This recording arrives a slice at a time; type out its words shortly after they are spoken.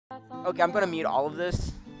Okay, I'm gonna mute all of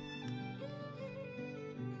this.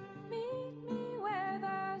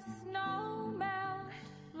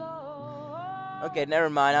 Okay, never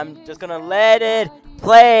mind. I'm just gonna let it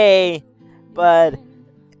play. But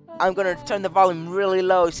I'm gonna turn the volume really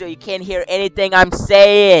low so you can't hear anything I'm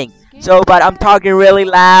saying. But I'm talking really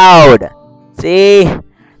loud. See?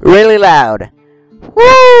 Really loud.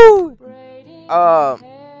 Woo!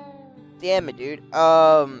 Damn it, dude.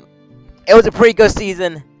 It was a pretty good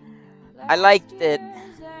season. I liked it.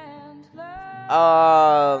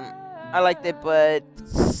 I liked it, but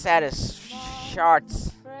sad as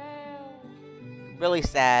sharks. Really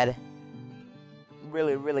sad.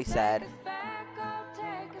 Really, really sad.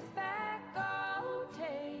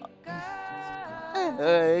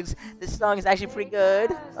 This song is actually pretty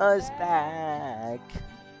good. Us back.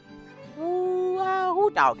 Ooh,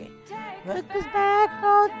 who talking? Take us back,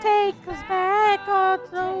 oh, take us back, oh,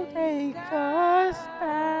 so take us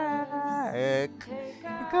back.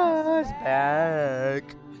 Take us back.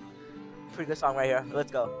 Pretty good song right here.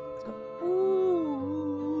 Let's go. Let's go.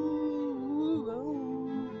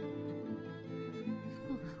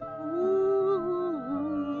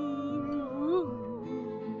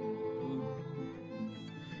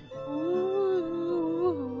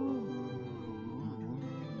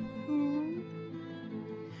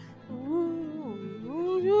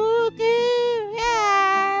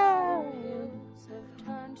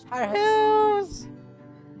 Our hills.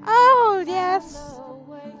 Oh yes.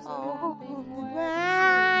 Oh,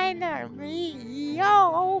 me.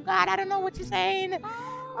 Oh God, I don't know what you're saying.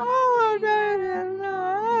 Oh,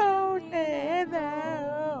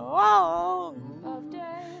 oh,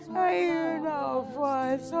 I know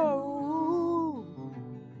for so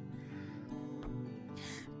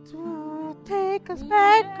to take us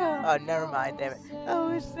back. Oh, never mind, damn it. Oh,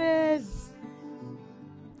 it says.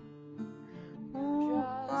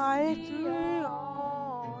 I dream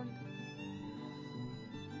on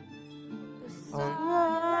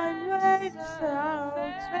one way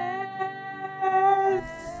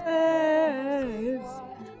says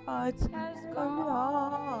what's going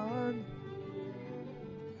on.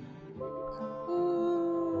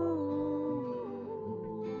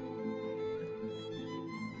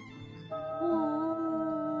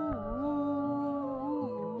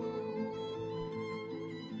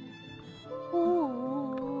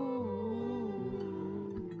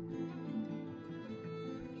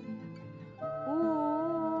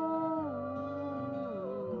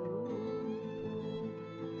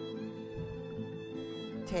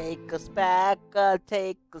 Take us back,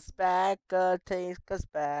 take us back, take us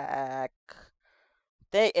back.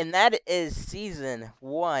 And that is season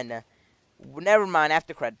 1. Never mind,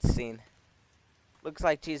 after credits scene. Looks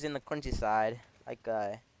like she's in the countryside, like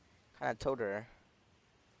kind of told her.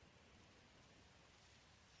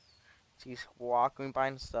 She's walking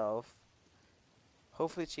by herself.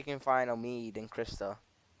 Hopefully she can find Omid and Krista.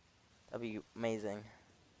 That'd be amazing.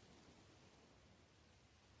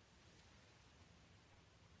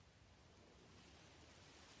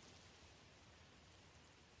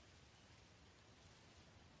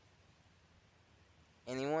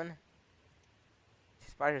 Anyone?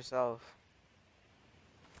 She's by herself.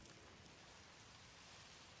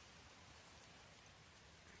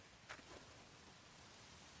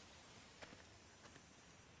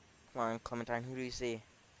 Come on, Clementine, who do you see?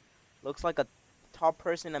 Looks like a tall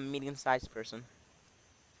person, a medium-sized person.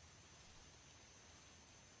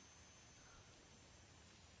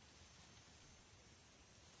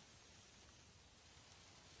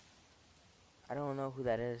 I don't know who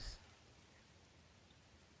that is.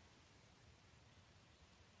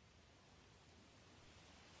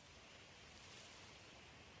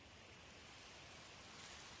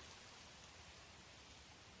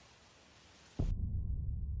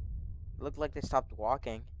 Looked like they stopped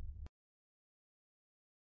walking.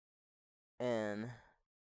 And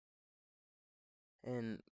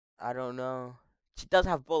I don't know. She does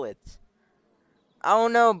have bullets. I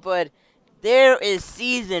don't know, but there is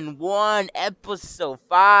season 1, episode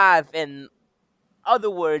 5. In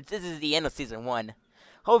other words, this is the end of season 1.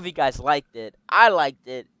 Hope you guys liked it. I liked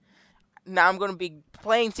it. Now I'm gonna be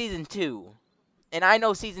playing season 2. And I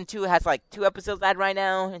know season 2 has like 2 episodes out right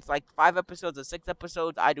now. It's like 5 episodes or 6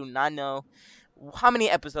 episodes. I do not know how many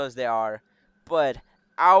episodes there are. But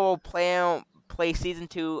I will play season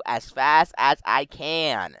 2 as fast as I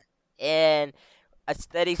can. And a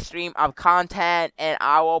steady stream of content. And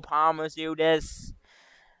I will promise you this,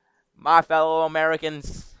 my fellow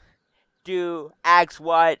Americans, do ask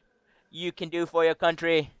what you can do for your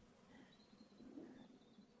country.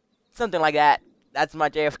 Something like that. That's my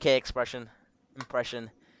JFK impression.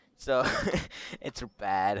 So it's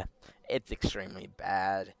bad. It's extremely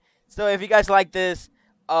bad. So if you guys like this,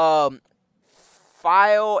 um,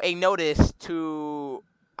 file a notice to.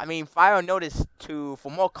 I mean, file a notice to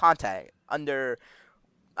for more contact under.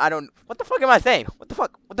 I don't. What the fuck am I saying? What the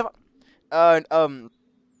fuck? What the fuck?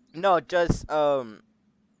 No, just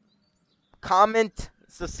comment,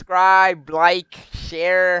 subscribe, like,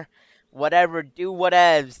 share, whatever. Do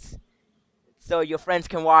whatevs. So your friends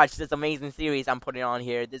can watch this amazing series I'm putting on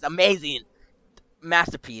here. This amazing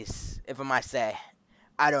masterpiece, if I might say.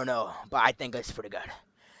 I don't know, but I think it's pretty good.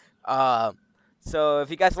 Uh, so if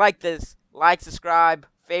you guys like this, like, subscribe,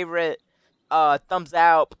 favorite, thumbs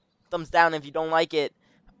out, thumbs down if you don't like it.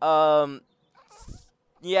 Um,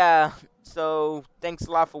 yeah. So thanks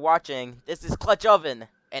a lot for watching. This is Clutch Oven,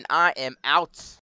 and I am out.